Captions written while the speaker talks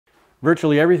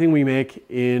Virtually everything we make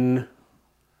in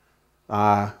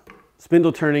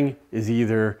spindle turning is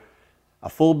either a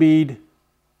full bead,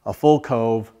 a full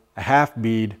cove, a half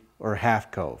bead, or a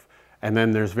half cove. And then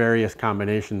there's various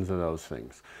combinations of those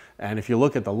things. And if you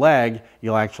look at the leg,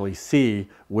 you'll actually see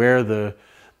where the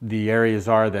areas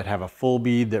are that have a full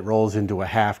bead that rolls into a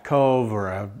half cove, or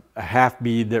a half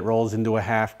bead that rolls into a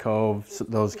half cove, so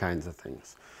those kinds of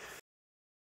things.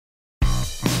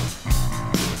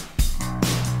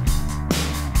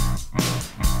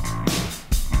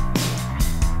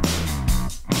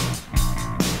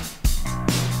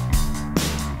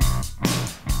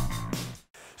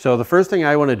 So the first thing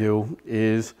I want to do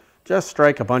is just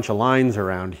strike a bunch of lines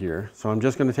around here. So I'm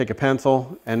just going to take a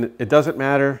pencil, and it doesn't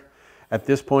matter at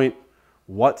this point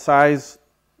what size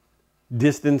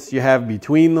distance you have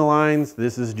between the lines.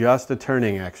 This is just a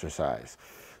turning exercise.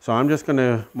 So I'm just going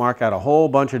to mark out a whole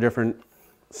bunch of different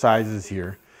sizes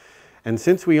here. And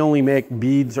since we only make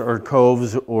beads or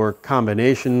coves or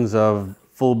combinations of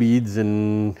full beads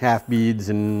and half beads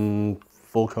and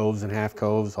full coves and half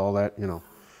coves, all that, you know,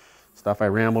 stuff I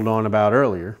rambled on about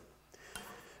earlier.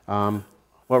 What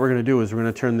we're going to do is we're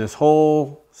going to turn this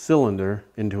whole cylinder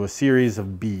into a series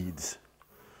of beads.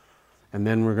 And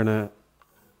then we're going to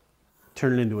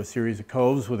turn it into a series of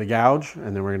coves with a gouge,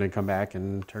 and then we're going to come back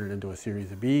and turn it into a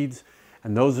series of beads.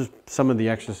 And those are some of the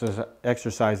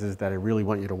exercises that I really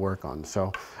want you to work on.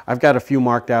 So I've got a few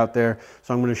marked out there.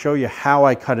 So I'm going to show you how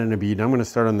I cut in a bead. I'm going to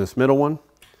start on this middle one.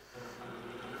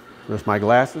 There's my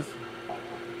glasses.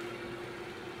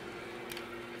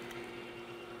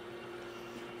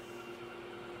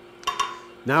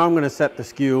 Now I'm going to set the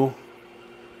skew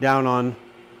down on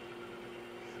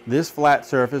this flat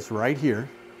surface right here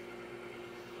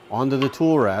onto the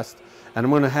tool rest, and I'm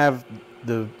going to have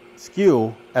the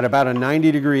skew at about a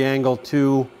 90-degree angle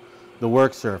to the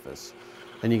work surface.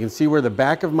 And you can see where the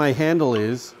back of my handle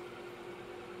is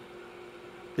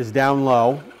down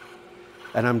low,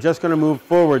 and I'm just going to move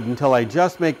forward until I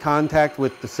just make contact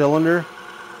with the cylinder,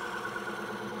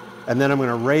 and then I'm going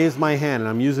to raise my hand, and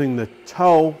I'm using the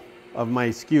toe of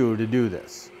my skew to do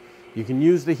this. You can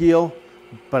use the heel,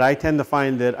 but I tend to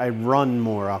find that I run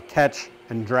more. I'll catch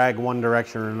and drag one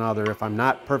direction or another if I'm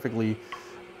not perfectly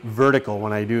vertical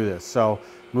when I do this. So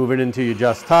move it until you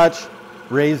just touch,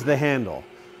 raise the handle.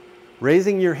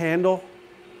 Raising your handle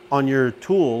on your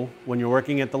tool when you're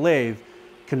working at the lathe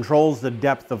controls the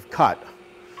depth of cut.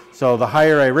 So the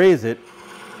higher I raise it,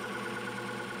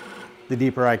 the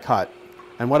deeper I cut.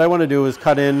 And what I want to do is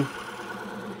cut in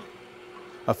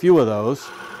a few of those.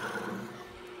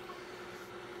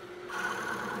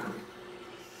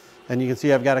 And you can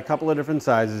see I've got a couple of different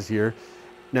sizes here.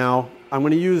 Now I'm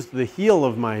going to use the heel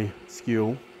of my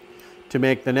skew to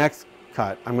make the next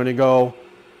cut. I'm going to go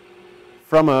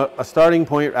from a starting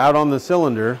point out on the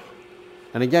cylinder,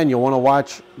 and again you'll want to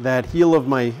watch that heel of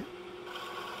my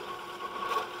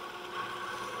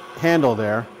handle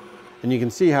there, and you can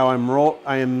see how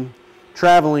I am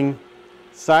traveling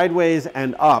sideways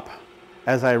and up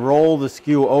as I roll the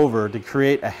skew over to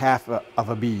create a half of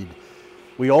a bead.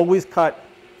 We always cut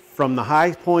from the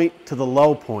high point to the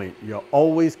low point. You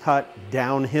always cut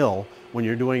downhill when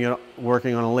you're doing it,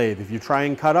 working on a lathe. If you try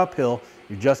and cut uphill,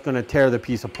 you're just going to tear the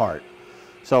piece apart.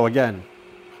 So again,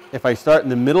 if I start in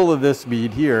the middle of this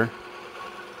bead here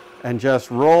and just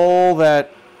roll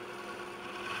that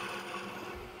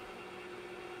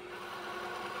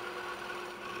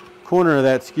corner of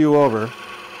that skew over,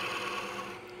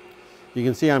 you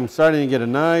can see I'm starting to get a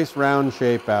nice round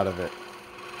shape out of it.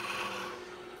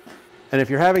 And if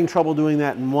you're having trouble doing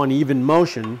that in one even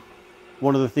motion,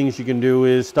 one of the things you can do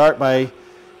is start by,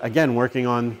 again, working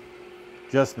on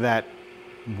just that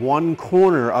one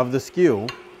corner of the skew.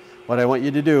 What I want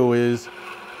you to do is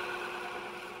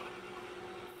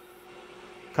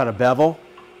cut a bevel,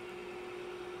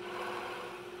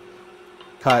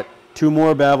 cut two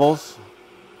more bevels,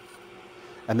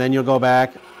 and then you'll go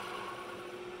back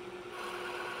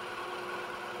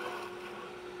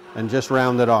and just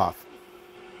round it off.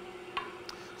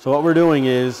 So what we're doing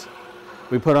is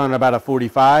we put on about a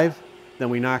 45, then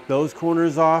we knock those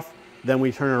corners off, then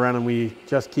we turn around and we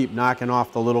just keep knocking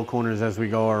off the little corners as we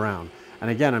go around. And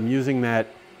again, I'm using that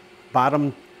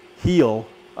bottom heel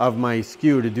of my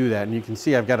skew to do that. And you can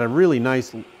see I've got a really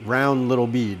nice round little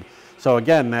bead. So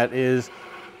again, that is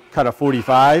cut a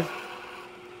 45.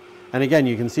 And again,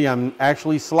 you can see I'm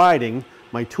actually sliding.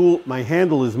 My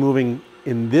handle is moving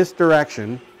in this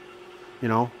direction, you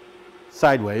know,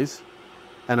 sideways,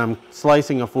 and I'm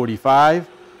slicing a 45.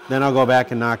 Then I'll go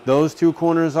back and knock those two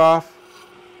corners off,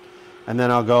 and then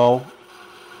I'll go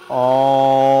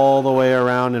all the way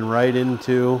around and right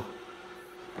into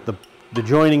the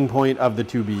joining point of the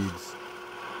two beads.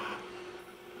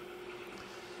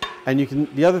 And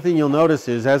the other thing you'll notice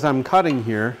is as I'm cutting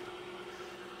here,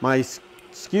 my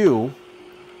skew,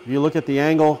 if you look at the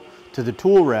angle to the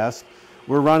tool rest,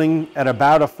 we're running at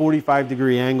about a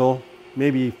 45-degree angle,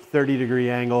 maybe 30-degree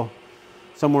angle,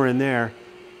 somewhere in there,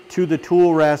 to the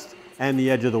tool rest and the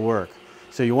edge of the work.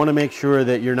 So you want to make sure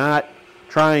that you're not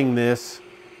trying this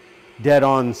dead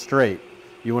on straight.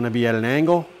 You want to be at an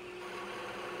angle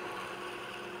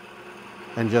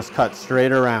and just cut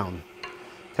straight around.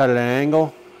 Cut at an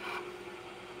angle.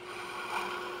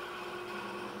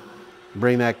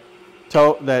 Bring that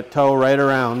toe right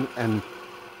around and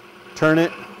turn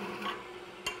it.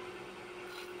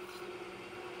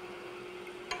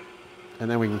 And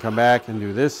then we can come back and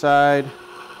do this side.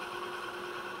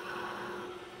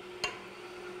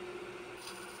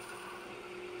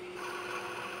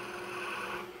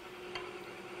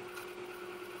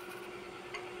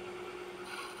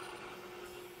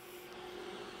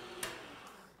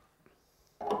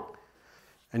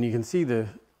 And you can see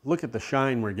look at the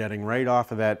shine we're getting right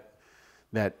off of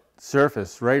that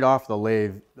surface, right off the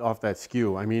lathe, off that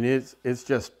skew. I mean, it's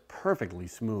just perfectly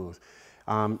smooth.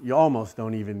 You almost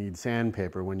don't even need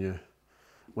sandpaper when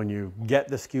you get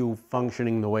the skew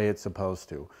functioning the way it's supposed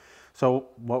to. So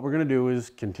what we're going to do is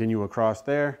continue across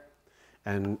there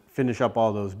and finish up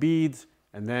all those beads,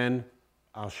 and then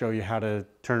I'll show you how to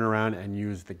turn around and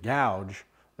use the gouge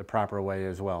the proper way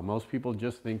as well. Most people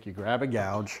just think you grab a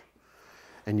gouge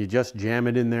and you just jam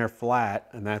it in there flat,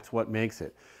 and that's what makes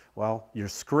it. Well, you're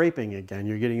scraping again.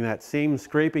 You're getting that same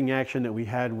scraping action that we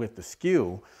had with the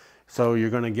skew. So you're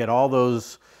going to get all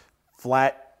those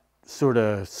flat, sort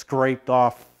of scraped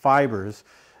off fibers.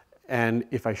 And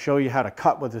if I show you how to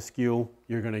cut with a skew,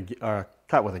 you're going to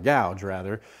cut with a gouge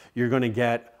rather, you're going to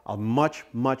get a much,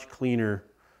 much cleaner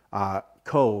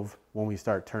cove when we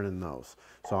start turning those.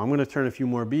 So I'm going to turn a few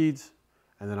more beads,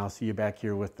 and then I'll see you back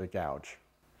here with the gouge.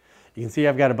 You can see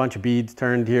I've got a bunch of beads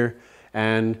turned here,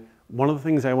 and one of the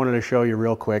things I wanted to show you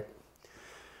real quick,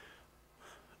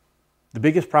 the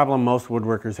biggest problem most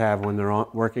woodworkers have when they're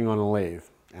working on a lathe,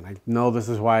 and I know this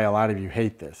is why a lot of you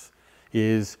hate this,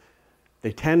 is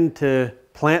they tend to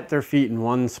plant their feet in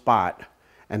one spot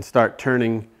and start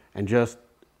turning and just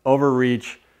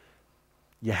overreach.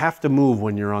 You have to move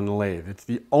when you're on the lathe. It's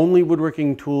the only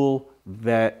woodworking tool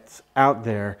that's out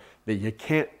there that you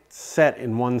can't set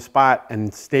in one spot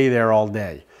and stay there all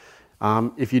day.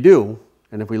 If you do,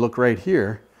 and if we look right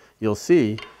here, you'll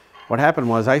see what happened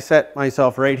was I set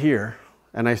myself right here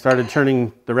and I started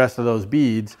turning the rest of those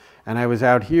beads, and I was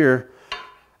out here,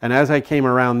 and as I came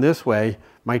around this way,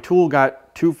 my tool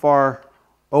got too far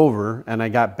over and I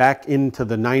got back into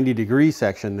the 90-degree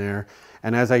section there,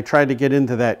 and as I tried to get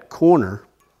into that corner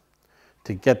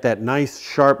to get that nice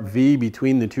sharp V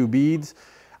between the two beads,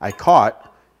 I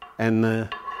caught, and the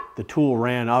tool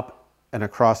ran up and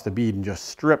across the bead and just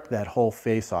stripped that whole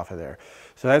face off of there.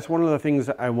 So that's one of the things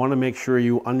that I want to make sure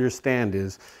you understand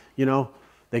is, you know,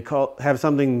 they have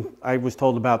something I was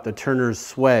told about the turner's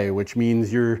sway, which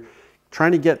means you're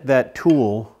trying to get that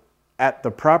tool at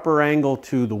the proper angle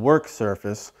to the work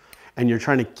surface, and you're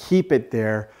trying to keep it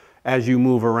there as you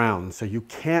move around. So you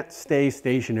can't stay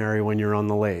stationary when you're on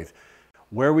the lathe.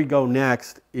 Where we go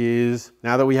next is,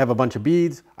 now that we have a bunch of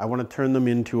beads, I want to turn them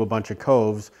into a bunch of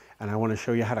coves, and I want to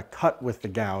show you how to cut with the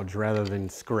gouge rather than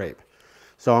scrape.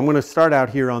 So I'm going to start out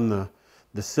here on the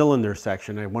cylinder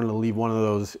section. I wanted to leave one of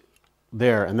those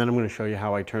there, and then I'm going to show you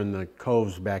how I turn the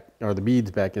coves back, or the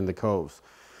beads back into coves.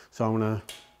 So I'm going to,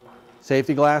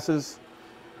 safety glasses.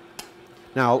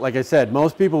 Now, like I said,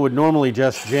 most people would normally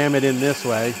just jam it in this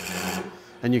way,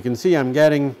 and you can see I'm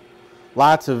getting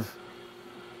lots of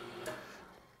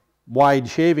wide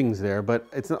shavings there, but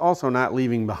it's also not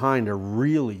leaving behind a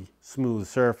really smooth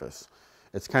surface.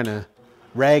 It's kind of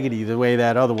raggedy the way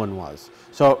that other one was.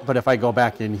 So, but if I go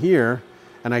back in here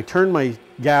and I turn my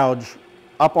gouge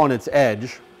up on its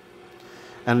edge,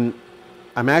 and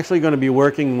I'm actually going to be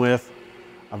working with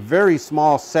a very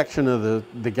small section of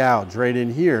the gouge right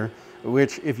in here,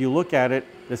 which if you look at it,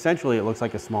 essentially it looks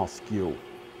like a small skew.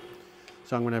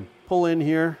 So I'm going to pull in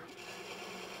here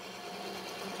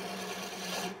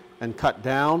and cut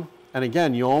down. And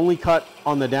again, you only cut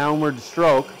on the downward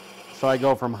stroke. So I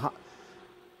go from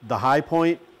the high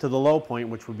point to the low point,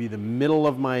 which would be the middle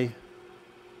of my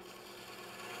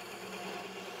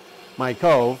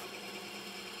cove.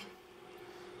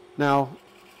 Now,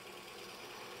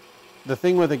 the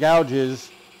thing with the gouge is,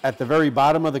 at the very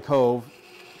bottom of the cove,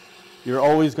 you're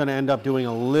always going to end up doing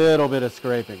a little bit of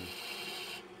scraping.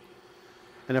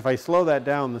 And if I slow that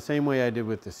down the same way I did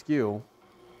with the skew,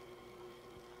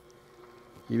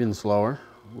 even slower,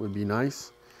 would be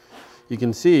nice. You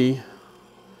can see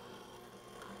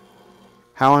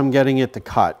how I'm getting it to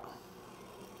cut.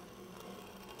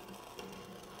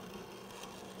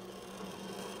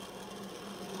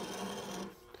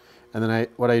 And then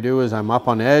what I do is I'm up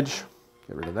on edge,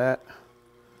 get rid of that.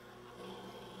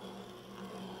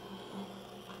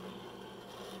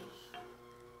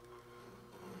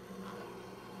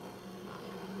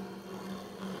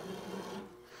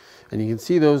 And you can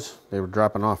see those, they were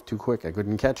dropping off too quick, I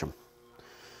couldn't catch them.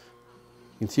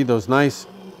 You can see those nice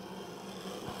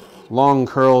long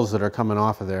curls that are coming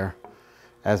off of there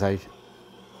as I'm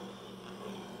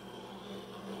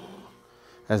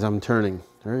turning.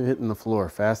 They're hitting the floor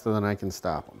faster than I can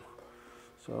stop them.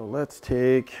 So let's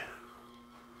take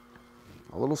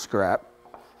a little scrap,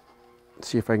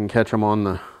 see if I can catch them on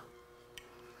the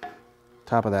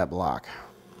top of that block.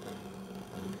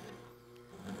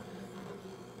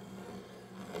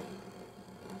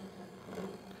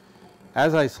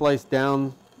 As I slice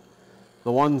down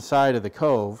the one side of the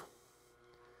cove,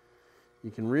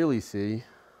 you can really see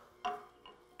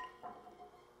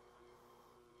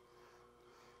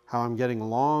how I'm getting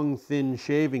long, thin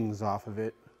shavings off of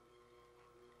it,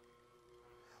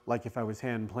 like if I was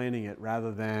hand planing it,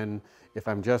 rather than if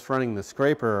I'm just running the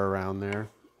scraper around there.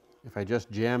 If I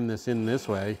just jam this in this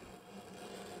way,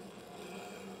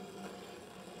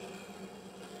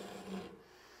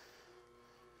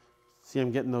 see,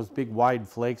 I'm getting those big wide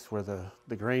flakes where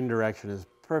the grain direction is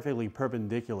perfectly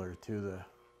perpendicular to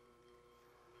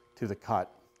the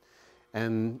cut.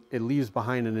 And it leaves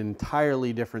behind an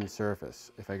entirely different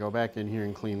surface. If I go back in here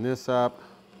and clean this up,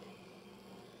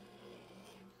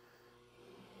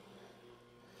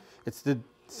 it's the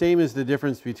same as the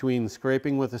difference between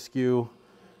scraping with a skew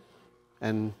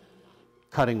and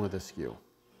cutting with a skew.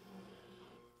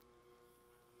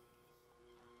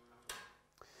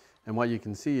 And what you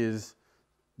can see is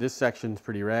this section's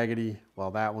pretty raggedy,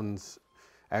 while that one's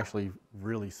actually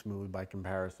really smooth by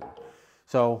comparison.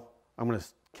 So I'm going to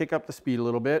kick up the speed a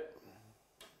little bit.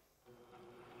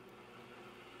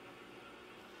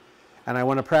 And I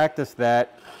want to practice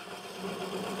that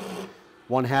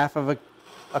 1/2 of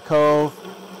a cove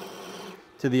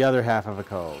to the other half of a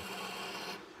cove.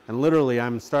 And literally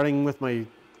I'm starting with my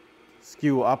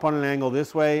skew up on an angle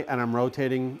this way, and I'm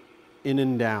rotating in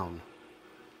and down.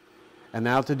 And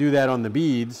now to do that on the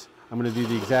beads, I'm going to do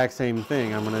the exact same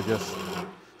thing. I'm going to just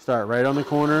start right on the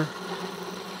corner,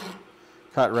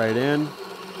 cut right in,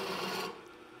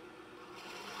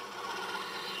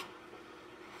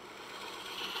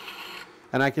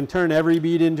 and I can turn every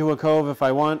bead into a cove if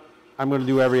I want. I'm going to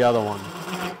do every other one.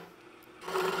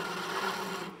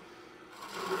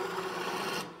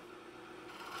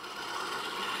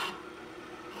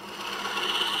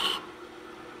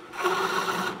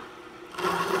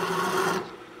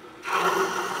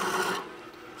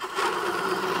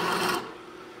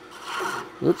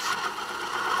 Oops.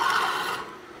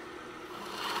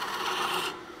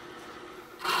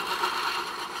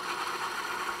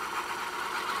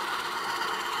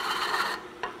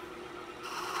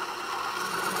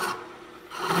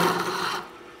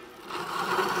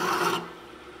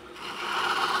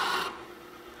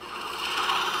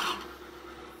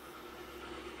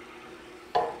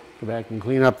 Go back and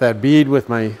clean up that bead with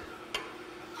my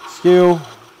skew.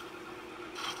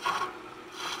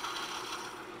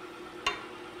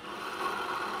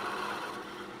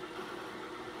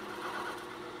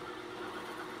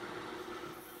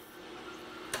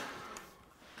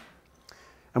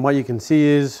 And what you can see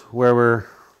is where we're,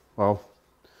 well,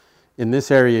 in this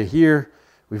area here,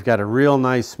 we've got a real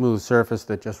nice smooth surface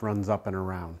that just runs up and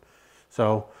around.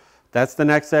 So that's the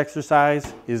next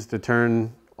exercise, is to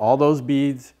turn all those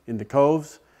beads into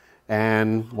coves.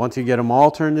 And once you get them all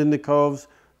turned into coves,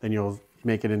 then you'll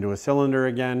make it into a cylinder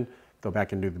again, go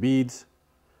back and do the beads.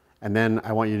 And then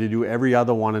I want you to do every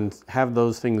other one and have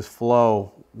those things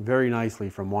flow very nicely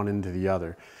from one end to the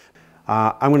other.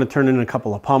 I'm going to turn in a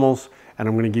couple of pummels, and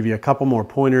I'm going to give you a couple more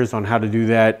pointers on how to do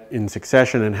that in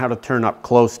succession and how to turn up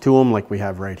close to them like we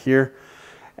have right here.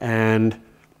 And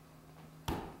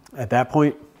at that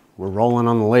point, we're rolling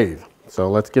on the lathe. So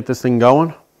let's get this thing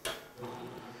going.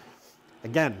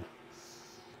 Again,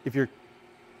 if you're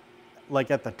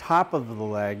like at the top of the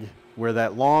leg where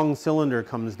that long cylinder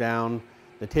comes down,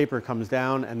 the taper comes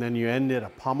down, and then you end at a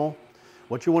pummel,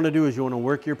 what you want to do is you want to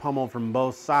work your pummel from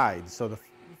both sides. So the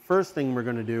first thing we're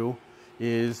going to do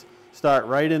is start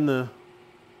right in the,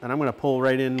 and I'm going to pull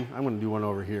right in, I'm going to do one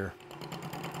over here.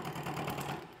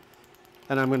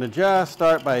 And I'm going to just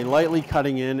start by lightly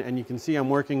cutting in, and you can see I'm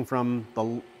working from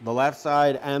the left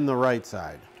side and the right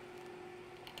side.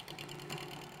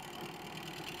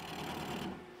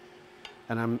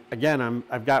 And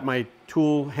I've got my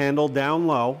tool handle down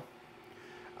low.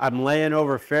 I'm laying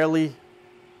over fairly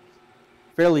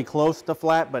close to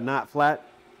flat, but not flat.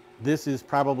 This is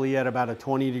probably at about a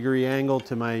 20-degree angle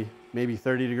to my, maybe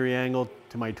 30-degree angle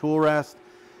to my tool rest.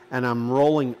 And I'm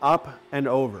rolling up and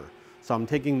over. So I'm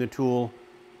taking the tool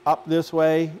up this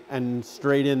way and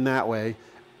straight in that way.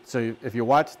 So if you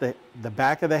watch the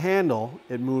back of the handle,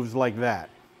 it moves like that.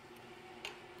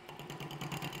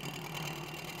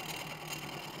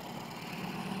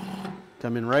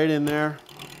 Coming right in there.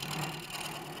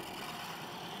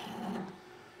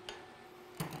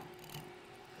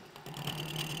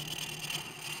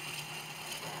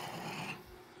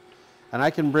 And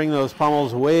I can bring those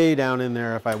pommels way down in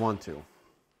there if I want to.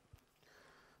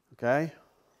 Okay?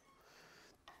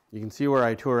 You can see where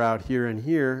I tore out here and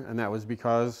here, and that was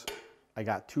because I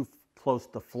got too close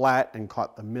to flat and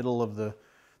caught the middle of the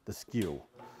skew.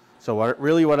 So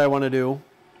what I want to do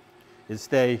is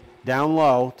stay down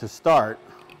low to start.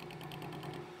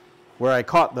 Where I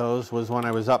caught those was when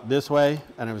I was up this way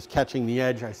and I was catching the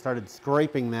edge, I started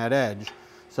scraping that edge.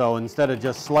 So instead of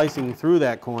just slicing through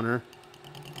that corner,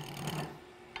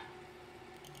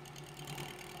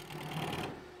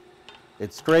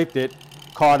 it scraped it,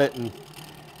 caught it, and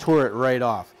tore it right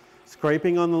off.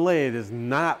 Scraping on the lathe is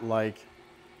not like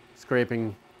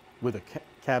scraping with a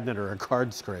cabinet or a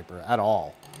card scraper at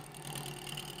all.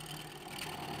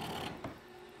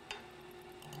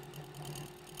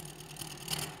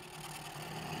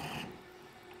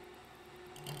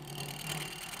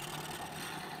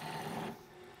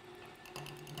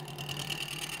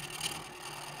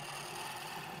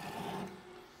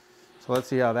 So let's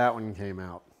see how that one came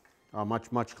out.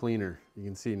 Much cleaner. You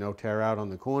can see no tear out on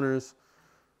the corners,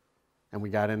 and we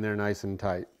got in there nice and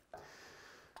tight.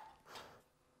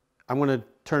 I'm going to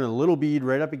turn a little bead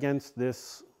right up against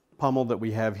this pommel that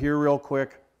we have here real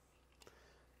quick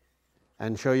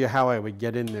and show you how I would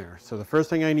get in there. So the first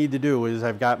thing I need to do is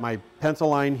I've got my pencil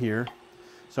line here,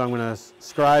 so I'm going to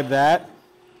scribe that,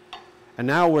 and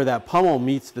now where that pommel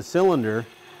meets the cylinder,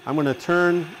 I'm going to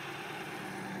turn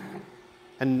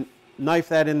and knife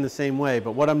that in the same way,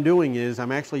 but what I'm doing is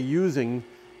I'm actually using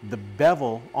the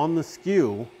bevel on the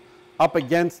skew up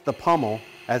against the pommel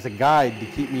as a guide to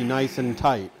keep me nice and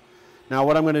tight. Now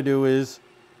what I'm going to do is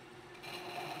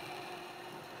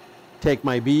take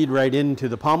my bead right into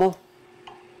the pommel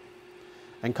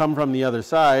and come from the other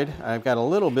side. I've got a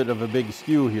little bit of a big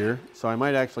skew here, so I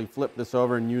might actually flip this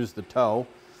over and use the toe.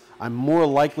 I'm more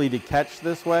likely to catch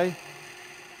this way.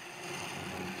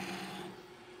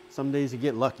 Some days you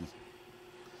get lucky.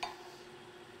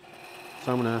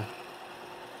 So I'm going to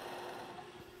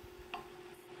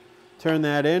turn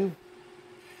that in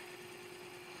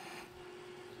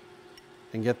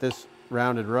and get this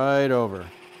rounded right over.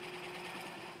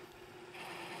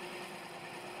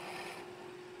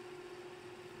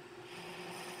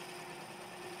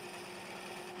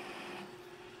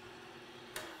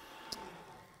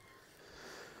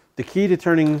 The key to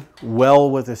turning well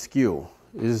with a skew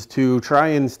is to try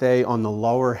and stay on the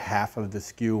lower half of the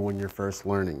skew when you're first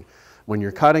learning. When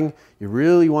you're cutting, you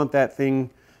really want that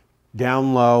thing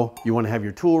down low. You want to have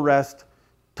your tool rest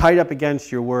tight up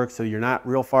against your work so you're not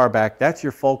real far back. That's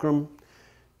your fulcrum.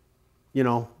 You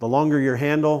know, the longer your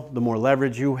handle, the more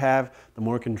leverage you have, the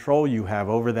more control you have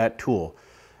over that tool.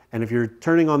 And if you're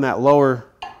turning on that lower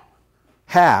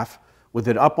half with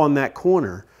it up on that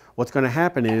corner, what's going to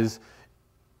happen is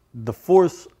the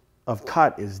force of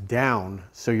cut is down,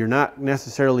 so you're not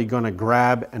necessarily going to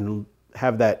grab and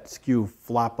have that skew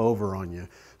flop over on you.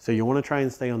 So you want to try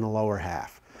and stay on the lower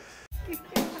half.